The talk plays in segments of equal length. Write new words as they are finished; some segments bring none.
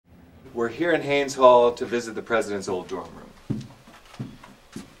We're here in Haynes Hall to visit the President's old dorm room.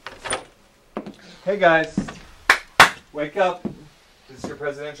 Hey guys, wake up. This is your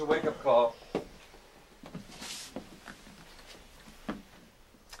presidential wake-up call.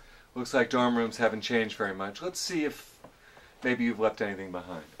 Looks like dorm rooms haven't changed very much. Let's see if maybe you've left anything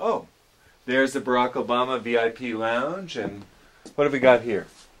behind. Oh, there's the Barack Obama VIP lounge, and what have we got here?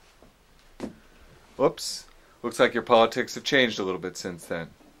 Whoops. Looks like your politics have changed a little bit since then.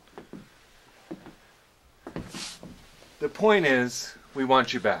 The point is, we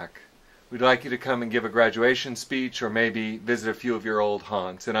want you back. We'd like you to come and give a graduation speech or maybe visit a few of your old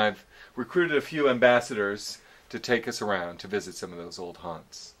haunts. And I've recruited a few ambassadors to take us around to visit some of those old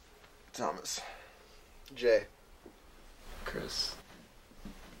haunts. Thomas. Jay. Chris.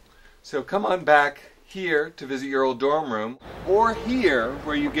 So come on back here to visit your old dorm room, or here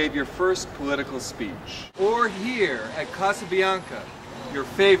where you gave your first political speech, or here at Casabianca, your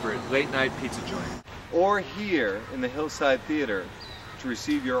favorite late-night pizza joint, or here in the Hillside Theater to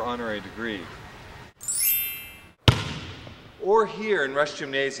receive your honorary degree, or here in Rush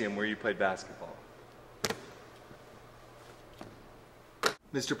Gymnasium where you played basketball.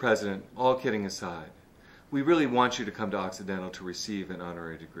 Mr. President, all kidding aside, we really want you to come to Occidental to receive an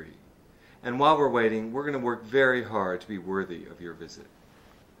honorary degree. And while we're waiting, we're going to work very hard to be worthy of your visit.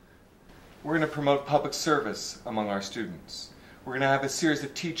 We're going to promote public service among our students. We're going to have a series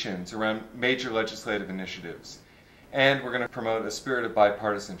of teach-ins around major legislative initiatives. And we're going to promote a spirit of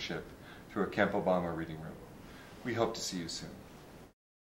bipartisanship through a Kemp Obama reading room. We hope to see you soon.